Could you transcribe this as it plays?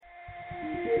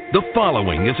The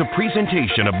following is a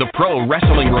presentation of the Pro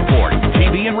Wrestling Report,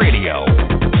 TV and radio.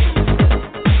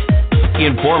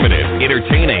 Informative,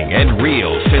 entertaining, and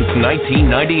real since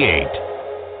 1998.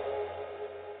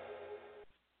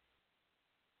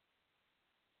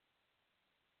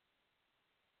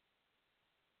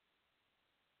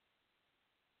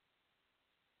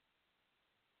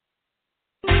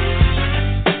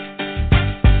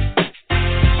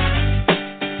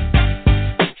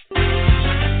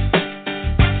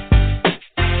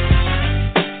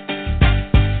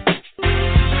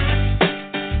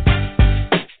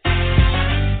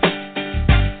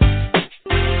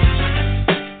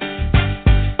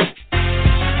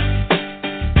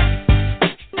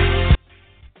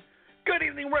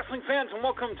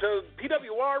 To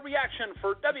PWR reaction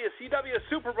for wCw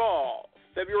SuperBrawl,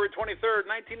 February 23rd,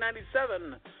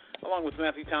 1997, along with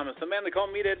Matthew Thomas, the man they call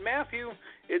Meathead Matthew.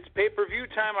 It's pay-per-view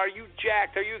time. Are you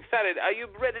jacked? Are you excited? Are you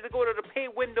ready to go to the pay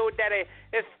window, Daddy?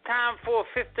 It's time for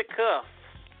fisticuffs.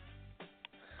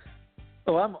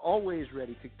 Oh, I'm always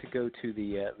ready to go to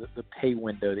the pay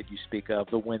window that you speak of,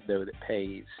 the window that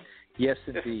pays. Yes,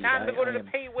 indeed. It's time to go to the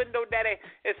pay window, Daddy.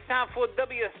 It's time for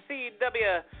wCw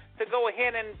to go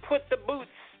ahead and put the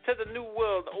boots to the New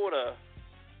World Order.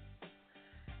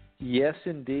 Yes,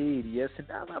 indeed. Yes, and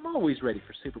I'm always ready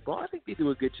for SuperBrawl. I think they do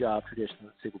a good job traditionally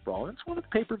at SuperBrawl. And it's one of the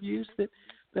pay-per-views that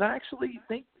I actually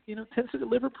think tends to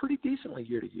deliver pretty decently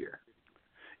year to year.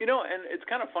 And it's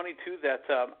kind of funny too that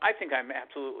I think I'm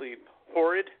absolutely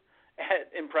horrid at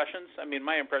impressions. I mean,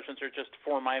 my impressions are just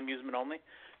for my amusement only.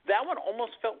 That one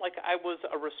almost felt like I was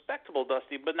a respectable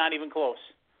Dusty, but not even close.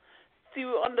 Do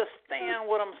you understand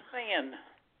what I'm saying?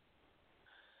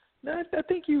 No, I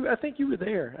think you were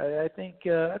there. I think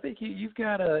you've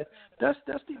got a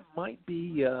Dusty might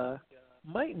be your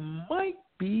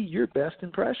best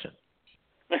impression.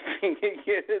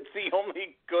 It's the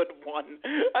only good one.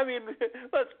 I mean,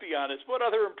 let's be honest. What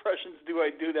other impressions do I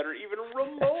do that are even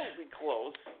remotely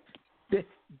close?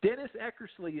 Dennis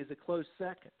Eckersley is a close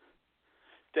second.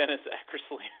 Dennis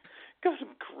Eckersley. Good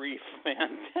grief,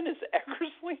 man. Dennis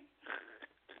Eckersley?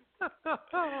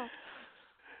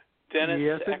 Dennis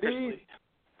yes, Eckersley. Indeed.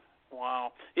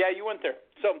 Wow. Yeah, you went there.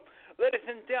 So, ladies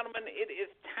and gentlemen, it is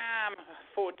time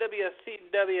for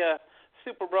wCw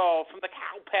SuperBrawl from the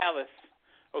Cow Palace.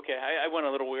 Okay, I went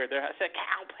a little weird there. I said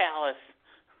Cow Palace.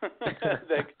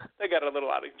 they got a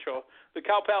little out of control. The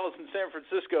Cow Palace in San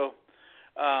Francisco.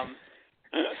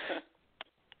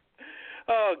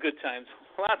 Oh, good times.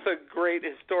 Lots of great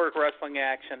historic wrestling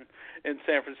action in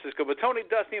San Francisco. But Tony,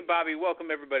 Dusty, and Bobby, welcome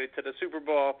everybody to the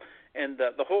SuperBrawl. And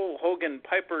the whole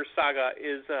Hogan-Piper saga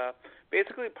is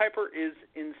basically Piper is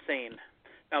insane.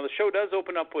 Now, the show does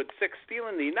open up with Six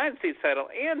stealing the United States title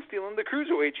and stealing the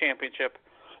Cruiserweight Championship.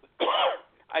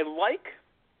 I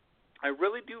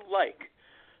really do like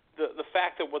the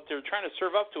fact that what they're trying to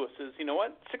serve up to us is, you know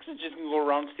what, Six is just going to go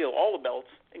around and steal all the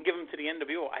belts and give them to the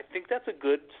NWO. I think that's a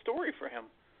good story for him.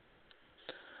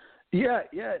 Yeah,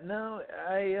 no,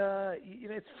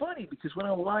 it's funny because when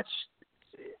I watch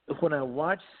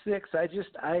Six,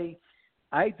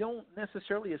 I don't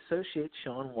necessarily associate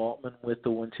Sean Waltman with the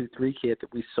 1-2-3 kid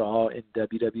that we saw in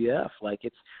WWF. Like,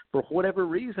 it's for whatever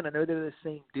reason, I know they're the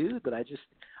same dude, but I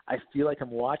feel like I'm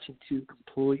watching two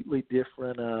completely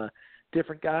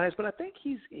different guys. But I think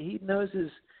he knows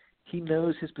his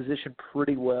position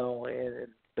pretty well in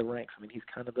the ranks. I mean, he's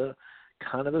kind of the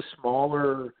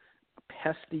smaller,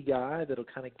 pesty guy that'll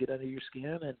kind of get under your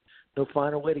skin, and no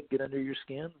finer way to get under your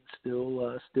skin and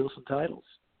still steal some titles.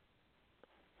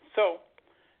 So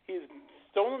he's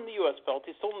stolen the U.S. belt,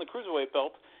 he's stolen the Cruiserweight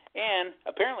belt, and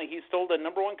apparently he stole the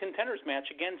number one contenders match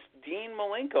against Dean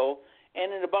Malenko,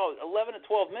 and in about 11 to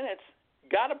 12 minutes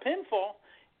got a pinfall.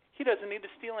 He doesn't need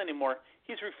to steal anymore.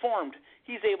 He's reformed.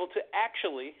 He's able to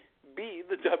actually be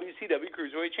the WCW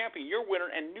Cruiserweight Champion. Your winner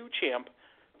and new champ,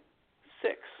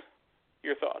 Six.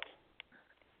 Your thoughts?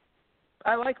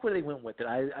 I like where they went with it.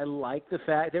 I like the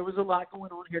fact there was a lot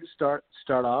going on here to start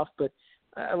off, but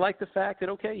I like the fact that,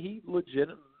 okay, he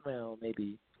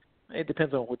maybe it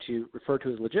depends on what you refer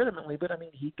to as legitimately, but I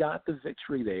mean, he got the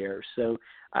victory there. So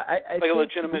I like think a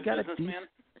legitimate businessman.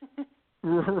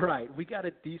 Right. We got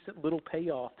a decent little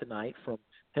payoff tonight from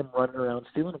him running around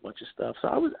stealing a bunch of stuff. So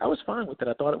I was fine with it.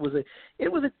 I thought it was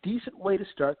a decent way to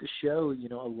start the show.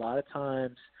 A lot of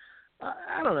times,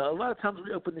 I don't know, a lot of times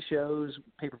we open the shows,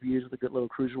 pay-per-views with a good little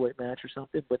cruiserweight match or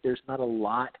something, but there's not a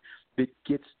lot that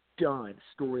gets done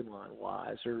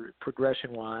storyline-wise or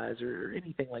progression-wise or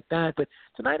anything like that. But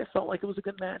tonight it felt like it was a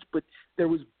good match, but there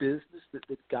was business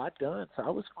that got done, so I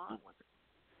was fine with it.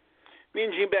 Me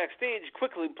and Gene backstage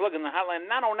quickly plugging the hotline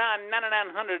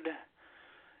 909-9900.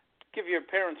 Give your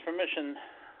parents permission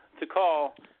to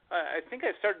call. I think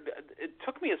I started. It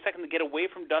took me a second to get away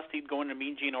from Dusty going to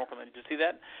Mean Gene Okerlund. Did you see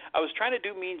that? I was trying to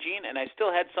do Mean Gene, and I still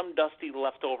had some Dusty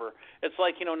left over. It's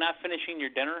like, not finishing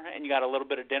your dinner, and you got a little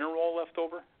bit of dinner roll left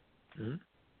over. Mm-hmm.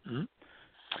 Mm-hmm.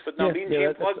 But no, Mean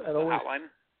Gene plugged the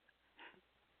hotline.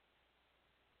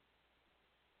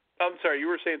 I'm sorry, you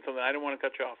were saying something. I didn't want to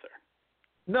cut you off there.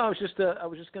 No, I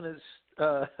was just going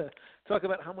to talk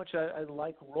about how much I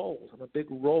like rolls. I'm a big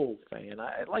roll fan.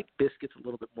 I like biscuits a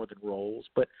little bit more than rolls,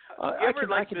 but you ever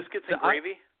like biscuits and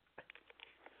gravy?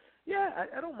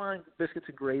 I don't mind biscuits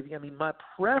and gravy. I mean, my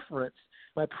preference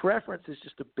is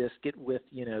just a biscuit with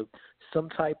some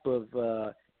type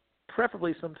of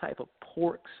preferably some type of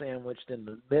pork sandwiched in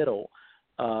the middle.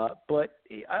 But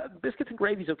biscuits and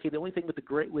gravy is okay. The only thing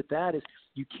with that is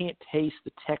you can't taste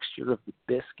the texture of the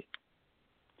biscuit.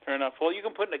 Fair enough. Well, you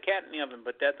can put in a cat in the oven,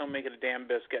 but that don't make it a damn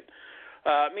biscuit.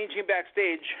 Mean Gene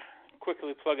backstage,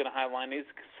 quickly plugging a highline. He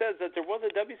says that there was a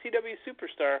wCw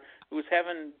superstar who was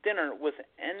having dinner with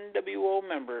NWO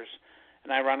members.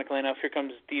 And ironically enough, here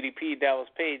comes DDP,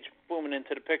 Dallas Page, booming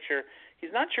into the picture.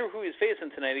 He's not sure who he's facing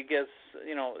tonight. He guess,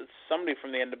 it's somebody from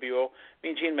the NWO.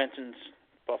 Mean Gene mentions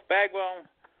Buff Bagwell.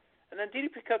 And then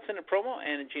DDP cuts in a promo,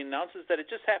 and Gene announces that it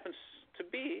just happens to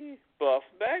be Buff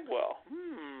Bagwell.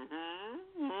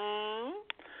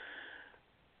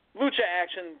 Lucha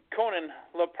action, Conan,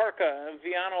 La Parca,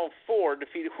 Viano 4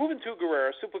 defeated Juventud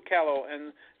Guerrera, Super Calo,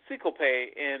 and Ciclope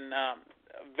in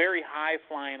very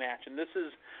high-flying action. This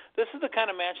is the kind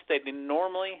of match they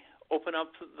normally open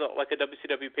up like a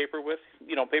WCW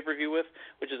pay-per-view with,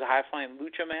 which is a high-flying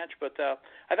lucha match. But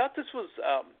I thought this was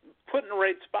put in the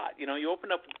right spot. You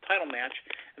open up the title match,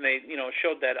 and they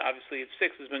showed that obviously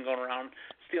Six has been going around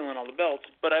stealing all the belts.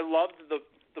 But I loved the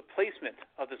placement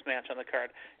of this match on the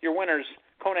card. Your winners,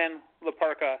 Conan, La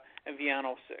Parca, and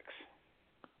Viano 6.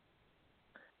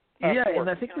 And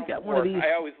I think we got one of these.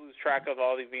 I always lose track of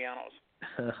all the Vianos.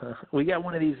 We got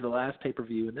one of these the last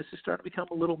pay-per-view, and this is starting to become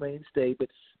a little mainstay. But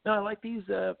no, I like these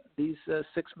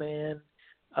six-man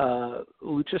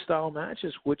lucha-style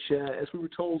matches, which, as we were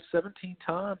told 17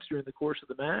 times during the course of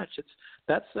the match,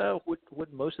 that's what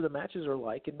most of the matches are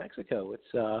like in Mexico.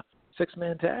 It's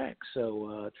six-man tag,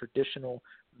 so traditional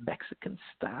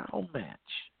Mexican-style match.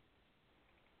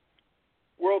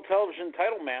 World Television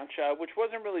title match, which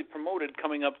wasn't really promoted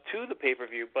coming up to the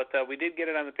pay-per-view, but we did get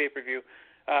it on the pay-per-view.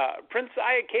 Prince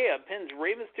Iakea pins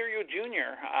Rey Mysterio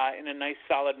Jr. In a nice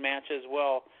solid match as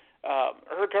well.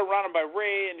 Hurricanrana by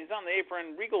Rey, and he's on the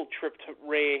apron. Regal tripped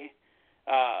Rey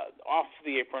off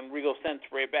the apron. Regal sent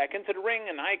Rey back into the ring,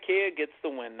 and Iakea gets the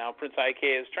win. Now Prince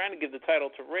Iakea is trying to give the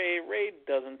title to Rey. Rey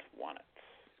doesn't want it.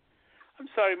 I'm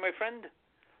sorry, my friend.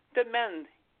 That man,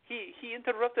 he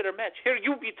interrupted our match. Here,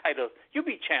 you be title. You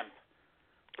be champ.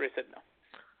 Rey said no.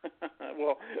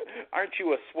 Well, aren't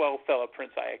you a swell fella,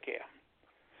 Prince Iakea?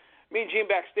 Mean Gene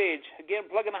backstage. Again,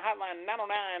 plugging the hotline,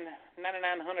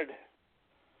 909-9900.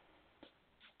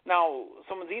 Now,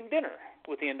 someone's eating dinner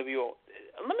with the NWO.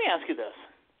 Let me ask you this.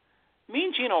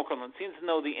 Mean Gene Okerlund seems to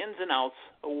know the ins and outs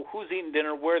of who's eating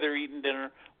dinner, where they're eating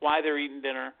dinner, why they're eating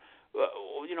dinner,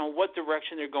 what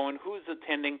direction they're going, who's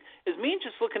attending. Is Mean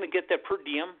just looking to get that per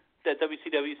diem that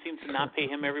WCW seems to not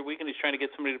pay him every week, and he's trying to get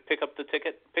somebody to pick up the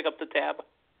ticket, pick up the tab?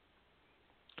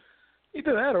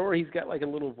 Either that, or he's got like a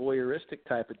little voyeuristic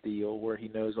type of deal where he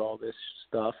knows all this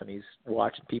stuff and he's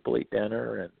watching people eat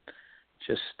dinner and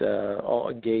just all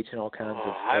engaged in all kinds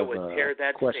of I would tear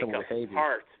that questionable steak behavior.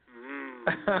 Apart.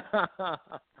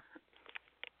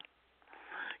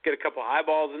 Get a couple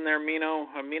eyeballs in there, Gino,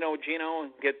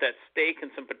 and get that steak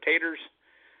and some potatoes.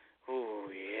 Oh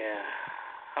yeah,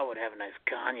 I would have a nice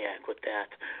cognac with that.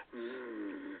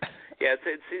 Yeah,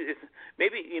 it's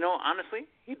maybe, honestly,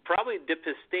 he'd probably dip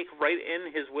his steak right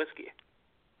in his whiskey.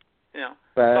 I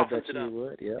bet you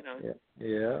would, yeah.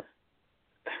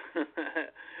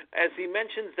 As he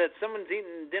mentions that someone's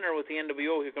eating dinner with the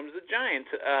NWO, here comes the Giant.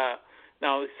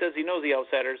 Now, he says he knows the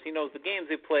Outsiders. He knows the games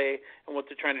they play and what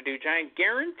they're trying to do. Giant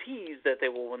guarantees that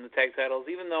they will win the tag titles,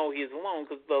 even though he is alone,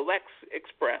 because the Lex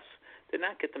Express did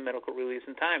not get the medical release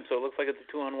in time, so it looks like it's a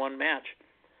 2-on-1 match.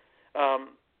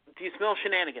 Do you smell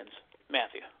shenanigans,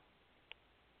 Matthew?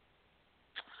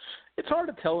 It's hard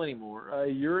to tell anymore. A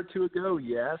year or two ago,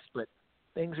 yes, but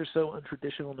things are so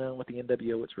untraditional now with the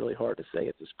NWO, it's really hard to say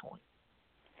at this point.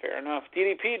 Fair enough.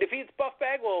 DDP defeats Buff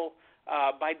Bagwell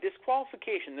by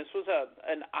disqualification. This was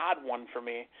an odd one for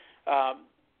me.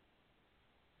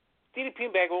 DDP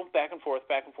and Bagwell back and forth.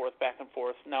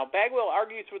 Now, Bagwell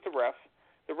argues with the ref.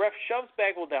 The ref shoves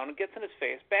Bagwell down and gets in his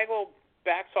face. Bagwell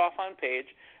backs off on Page,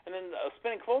 and then a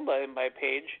spinning clothesline by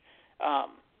Page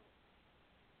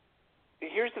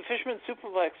here's the Fisherman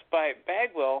Superplex by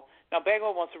Bagwell. Now,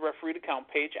 Bagwell wants the referee to count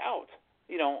Page out.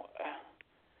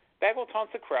 Bagwell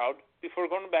taunts the crowd before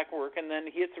going back to work, and then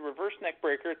he hits a reverse neck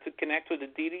breaker to connect with the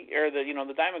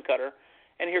the diamond cutter,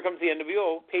 and here comes the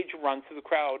NWO. Page runs through the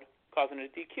crowd, causing a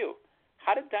DQ.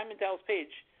 How did Diamond Dallas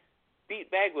Page beat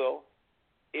Bagwell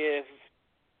if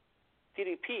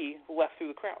DDP left through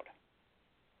the crowd?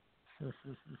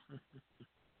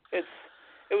 It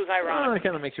was ironic. Oh, it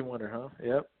kind of makes you wonder, huh?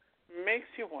 Yep.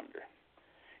 Makes you wonder.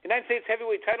 United States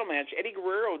Heavyweight Title match: Eddie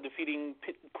Guerrero defeating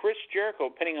Chris Jericho,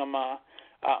 pinning him.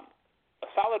 A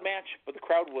solid match, but the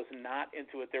crowd was not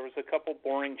into it. There was a couple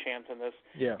boring chants in this,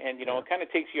 and it kind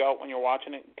of takes you out when you're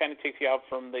watching it. It kind of takes you out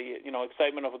from the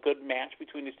excitement of a good match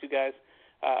between these two guys.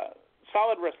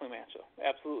 Solid wrestling match, though.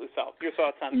 Absolutely solid. Your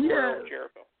thoughts on Guerrero and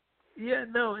Jericho? Yeah,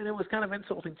 no, and it was kind of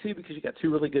insulting too because you got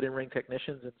two really good in-ring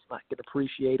technicians, and it's not getting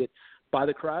appreciated by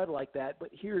the crowd like that. But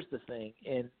here's the thing,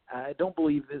 and I don't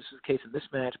believe this is the case in this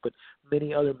match, but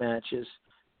many other matches.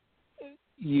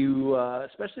 You,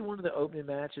 especially one of the opening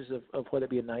matches of whether it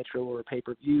be a Nitro or a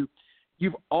pay-per-view,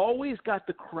 you've always got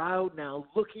the crowd now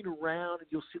looking around, and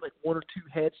you'll see like one or two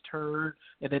heads turn,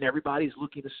 and then everybody's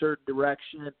looking a certain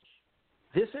direction.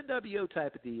 This NWO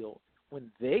type of deal,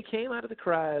 when they came out of the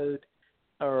crowd,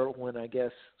 or when I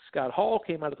guess Scott Hall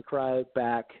came out of the crowd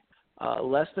back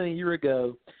less than a year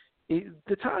ago,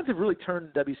 the times have really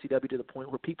turned in WCW to the point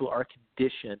where people are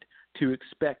conditioned to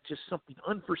expect just something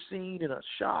unforeseen and a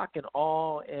shock and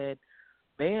awe. And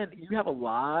man, you have a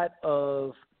lot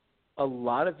of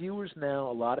viewers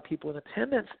now, a lot of people in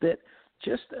attendance that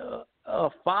just a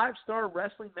 5-star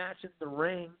wrestling match in the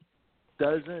ring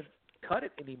doesn't cut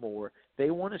it anymore.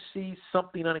 They want to see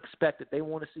something unexpected. They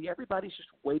want to see everybody's just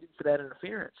waiting for that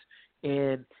interference.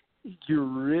 And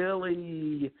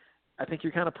I think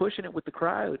you're kind of pushing it with the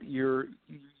crowd. You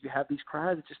have these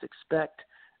crowds that just expect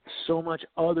so much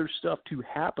other stuff to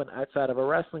happen outside of a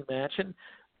wrestling match. And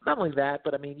not only that,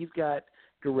 but I mean, you've got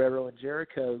Guerrero and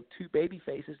Jericho, two baby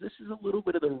faces. This is a little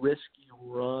bit of the risk you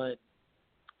run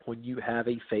when you have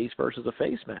a face versus a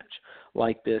face match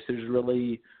like this. There's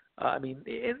really,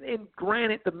 and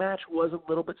granted, the match was a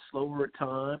little bit slower at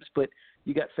times, but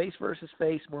you got face versus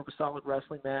face, more of a solid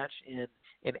wrestling match in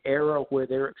an era where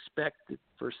they're expected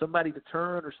for somebody to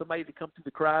turn or somebody to come through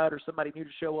the crowd or somebody new to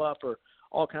show up or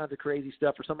all kinds of crazy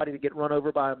stuff or somebody to get run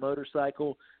over by a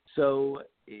motorcycle. So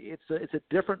they're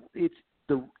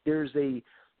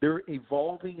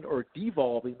evolving or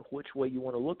devolving which way you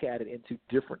want to look at it into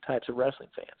different types of wrestling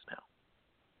fans now.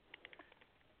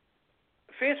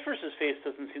 Face versus face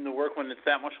doesn't seem to work when it's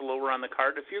that much lower on the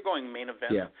card. If you're going main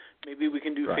event, maybe we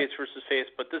can do face versus face,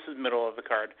 but this is middle of the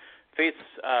card. Face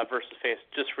versus face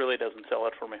just really doesn't sell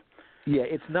it for me. Yeah,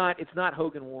 it's not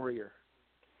Hogan Warrior.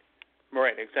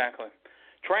 Right, exactly.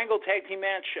 Triangle tag team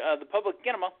match, the Public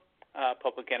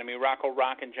Enemy, Rocco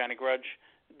Rock and Johnny Grudge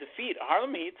defeat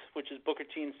Harlem Heat, which is Booker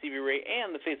T and Stevie Ray,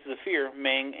 and the Faces of Fear,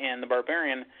 Mang and the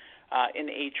Barbarian, in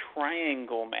a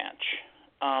triangle match.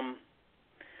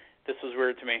 This was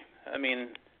weird to me. I mean,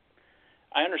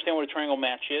 I understand what a triangle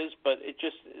match is, but it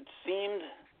seemed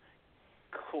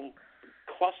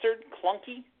clustered,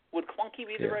 clunky. Would clunky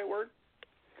be the right word?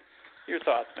 Your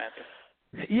thoughts, Matthew?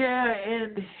 Yeah,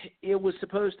 and it was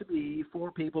supposed to be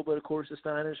 4 people, but of course the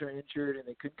Steiners are injured and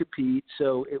they couldn't compete,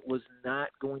 so it was not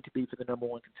going to be for the number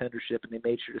one contendership, and they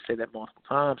made sure to say that multiple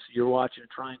times. So you're watching a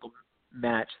triangle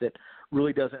match that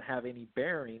really doesn't have any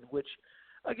bearing, which –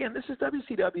 again, this is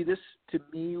WCW. This, to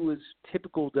me, was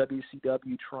typical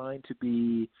WCW trying to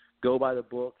go by the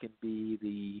book and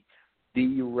be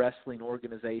the wrestling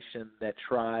organization that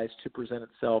tries to present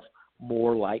itself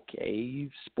more like a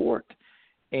sport.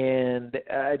 And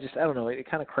I don't know, it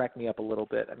kind of cracked me up a little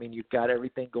bit. I mean, you've got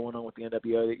everything going on with the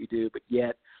NWO that you do, but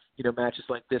yet, matches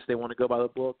like this, they want to go by the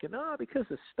book. And because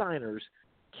the Steiners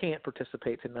can't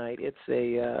participate tonight, it's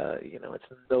it's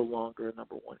no longer a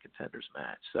number one contenders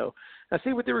match. So I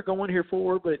see what they were going here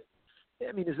for, but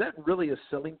I mean, is that really a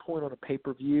selling point on a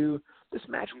pay-per-view? This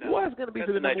match was going to be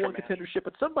for the number one contendership,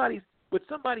 but somebody's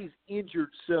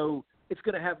injured, so it's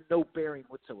going to have no bearing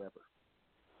whatsoever.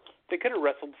 They could have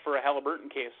wrestled for a Halliburton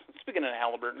case. Speaking of the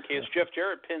Halliburton case, Jeff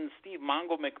Jarrett pins Steve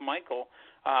Mongo McMichael,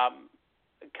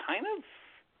 kind of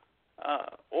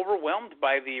overwhelmed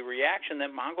by the reaction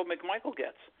that Mongo McMichael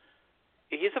gets.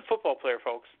 He's a football player,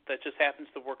 folks, that just happens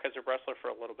to work as a wrestler for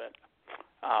a little bit.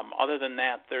 Other than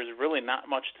that, there's really not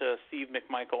much to Steve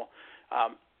McMichael.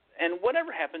 And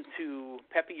whatever happened to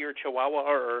Peppy or Chihuahua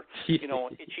or,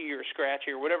 Itchy or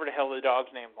Scratchy or whatever the hell the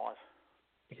dog's name was?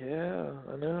 Yeah,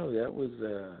 I know. That was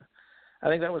I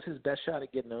think that was his best shot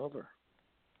at getting over.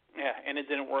 Yeah, and it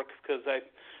didn't work because I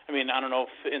don't know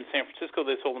if in San Francisco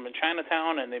they sold them in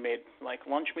Chinatown and they made like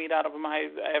lunch meat out of them. I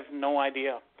have no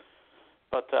idea.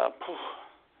 But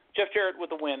Jeff Jarrett with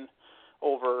the win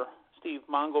over Steve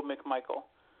Mongo McMichael.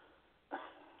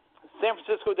 San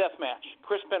Francisco death match.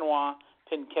 Chris Benoit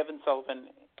pinned Kevin Sullivan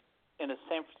in a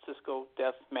San Francisco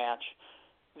death match.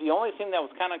 The only thing that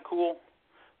was kind of cool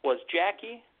was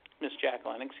Miss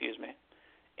Jacqueline,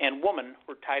 and Woman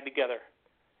were tied together.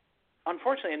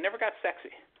 Unfortunately, it never got sexy.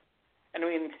 And I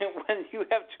mean, when you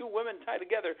have two women tied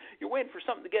together, you're waiting for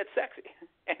something to get sexy.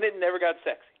 And it never got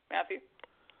sexy. Matthew?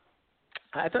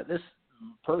 I thought this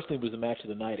personally was the match of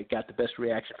the night. It got the best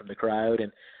reaction from the crowd.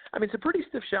 And, I mean, some pretty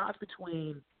stiff shots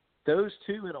between those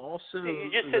two and also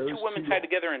you just said two women tied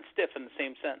together and stiff in the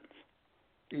same sentence.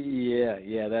 Yeah,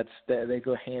 they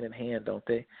go hand in hand, don't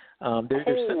they? They're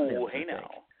hey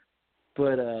now.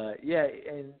 But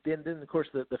and then of course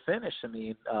the finish. I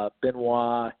mean,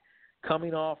 Benoit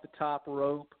coming off the top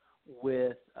rope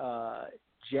with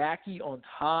Jackie on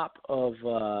top of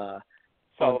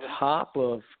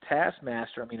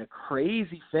Taskmaster. I mean, a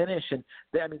crazy finish, and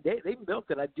they milked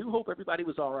it. I do hope everybody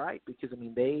was all right because I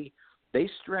mean they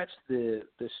stretched the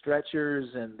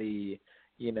stretchers and the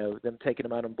them taking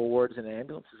them out on boards and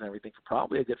ambulances and everything for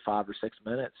probably a good 5 or 6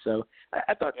 minutes. So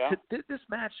I thought this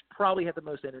match probably had the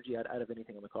most energy out of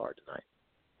anything on the card tonight.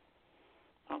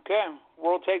 Okay.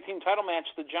 World Tag Team title match.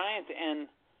 The Giants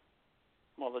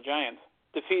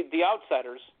defeat the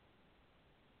Outsiders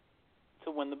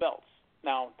to win the belts.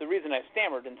 Now, the reason I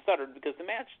stammered and stuttered because the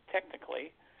match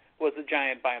technically was the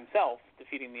Giant by himself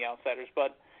defeating the Outsiders,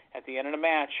 but at the end of the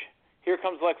match, here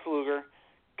comes Lex Luger,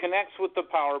 connects with the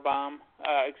powerbomb.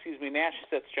 Nash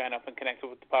sets Giant up and connects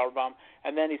with the powerbomb,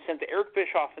 and then he's sent to Eric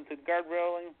Bischoff into the guard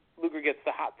railing. Luger gets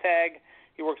the hot tag.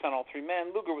 He works on all three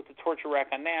men. Luger with the torture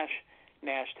rack on Nash.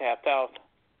 Nash tapped out.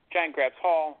 Giant grabs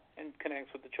Hall and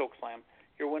connects with the choke slam.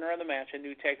 Your winner of the match and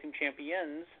new tag team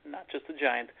champions, not just the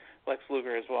Giant, Lex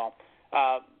Luger as well.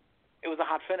 It was a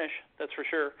hot finish, that's for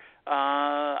sure.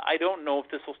 I don't know if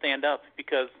this will stand up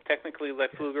because technically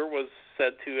Lex Luger was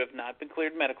said to have not been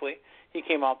cleared medically. He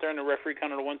came out there and the referee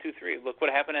counted a 1, 2, 3. Look what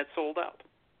happened at Sold Out.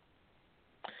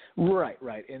 Right.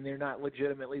 And they're not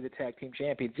legitimately the tag team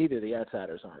champions either. The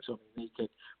Outsiders aren't. So they could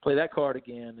play that card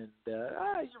again, and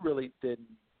you really didn't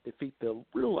defeat the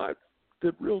real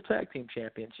tag team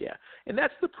champions. Yeah, and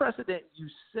that's the precedent you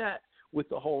set with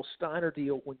the whole Steiner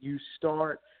deal when you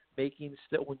start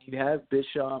when you have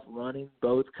Bischoff running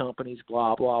both companies,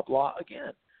 blah blah blah.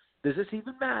 Again, does this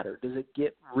even matter? Does it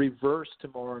get reversed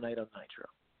tomorrow night on Nitro?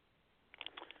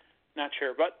 Not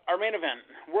sure, but our main event,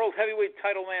 World Heavyweight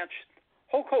title match,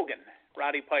 Hulk Hogan,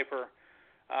 Roddy Piper.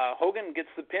 Hogan gets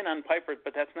the pin on Piper,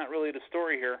 but that's not really the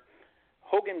story here.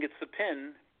 Hogan gets the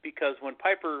pin because when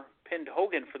Piper pinned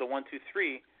Hogan for the 1, 2,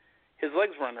 3, his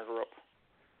legs were under the rope.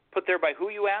 Put there by who,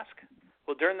 you ask?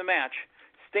 Well, during the match,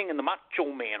 Sting and the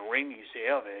Macho Man, Randy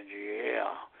Savage,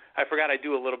 yeah. I forgot I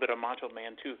do a little bit of Macho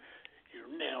Man, too. You're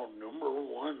now number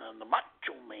 1 on the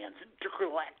Macho Man's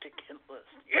intergalactic hit list.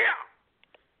 Yeah!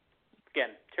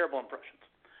 Again, terrible impressions.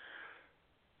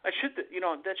 That should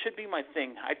be my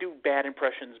thing. I do bad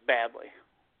impressions badly.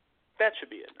 That should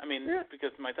be it. I mean,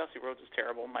 because my Dusty Rhodes is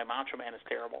terrible, my Macho Man is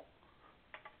terrible.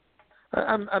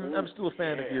 I'm still a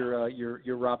fan of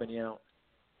your Robin Yount.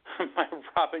 My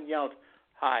Robin Yount.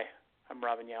 Hi, I'm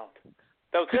Robin Yount.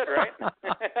 That was good, right?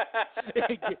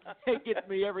 It gets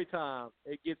me every time.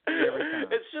 It's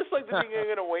just like the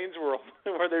beginning of Wayne's World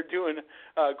where they're doing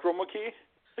chroma key.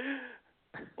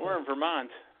 We're in Vermont.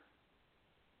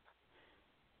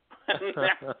 And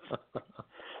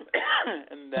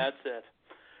that's it.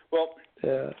 Well,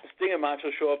 Sting and Macho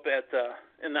show up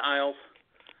in the aisles.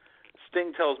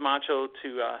 Sting tells Macho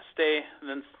to stay.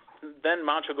 Then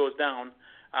Macho goes down.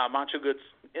 Macho gets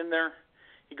in there.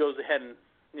 He goes ahead and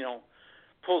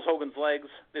pulls Hogan's legs.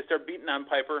 They start beating on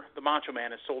Piper. The Macho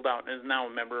Man is sold out and is now a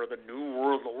member of the New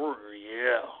World Order.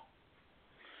 Yeah.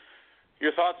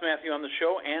 Your thoughts, Matthew, on the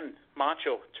show and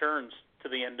Macho turns to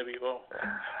the NWO?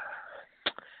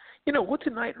 What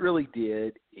tonight really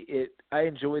did, I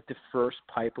enjoyed the first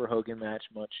Piper-Hogan match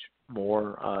much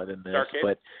more than this.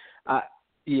 Arcade? But,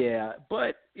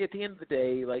 but at the end of the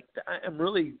day, I'm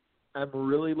really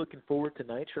looking forward to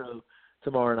Nitro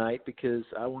tomorrow night because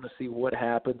I want to see what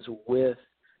happens with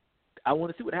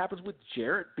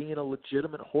Jarrett being a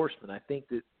legitimate horseman. I think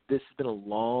that this has been a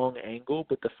long angle,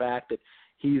 but the fact that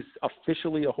he's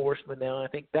officially a horseman now, I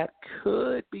think that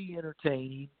could be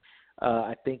entertaining.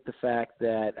 I think the fact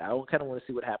that I kind of want to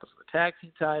see what happens with the tag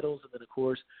team titles, and then, of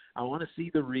course, I want to see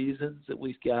the reasons that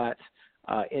we've got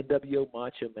NWO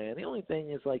Macho Man. The only thing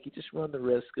is, you just run the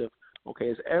risk of Okay,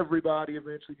 is everybody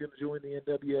eventually going to join the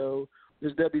NWO?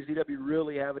 Does WCW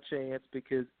really have a chance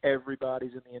because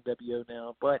everybody's in the NWO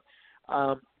now? But,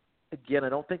 again, I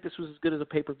don't think this was as good as a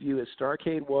pay-per-view as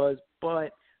Starrcade was,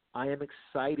 but I am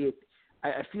excited.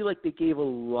 I feel like they gave a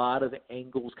lot of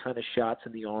angles, kind of shots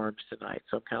in the arms tonight,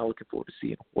 so I'm kind of looking forward to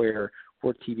seeing where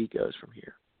TV goes from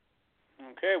here.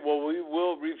 Okay, well, we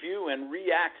will review and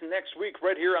react next week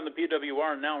right here on the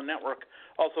PWR Now Network.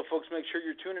 Also, folks, make sure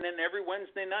you're tuning in every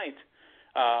Wednesday night.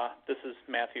 This is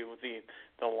Matthew with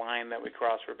the line that we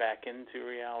cross. We're back into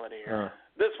reality here.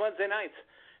 This Wednesday night,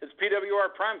 it's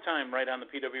PWR Primetime right on the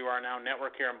PWR Now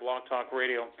Network here on Blog Talk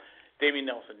Radio. Davey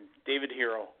Nelson, David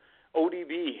Hero,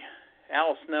 ODB,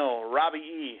 Al Snow, Robbie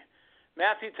E.,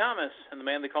 Matthew Thomas, and the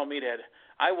man they call Meathead.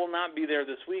 I will not be there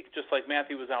this week, just like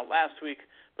Matthew was out last week.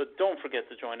 But don't forget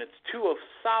to join. It's 2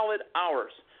 solid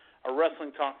hours of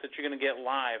wrestling talk that you're going to get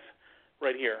live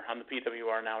right here on the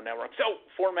PWR Now Network. So,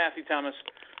 for Matthew Thomas,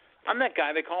 I'm that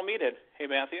guy they call Meathead. Hey,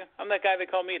 Matthew, I'm that guy they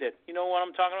call Meathead. You know what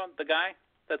I'm talking about? The guy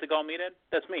that they call Meathead?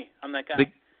 That's me. I'm that guy. The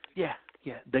guy. Yeah,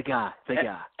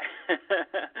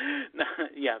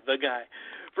 the guy.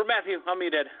 For Matthew, I'm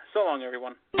Meathead. So long,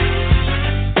 everyone.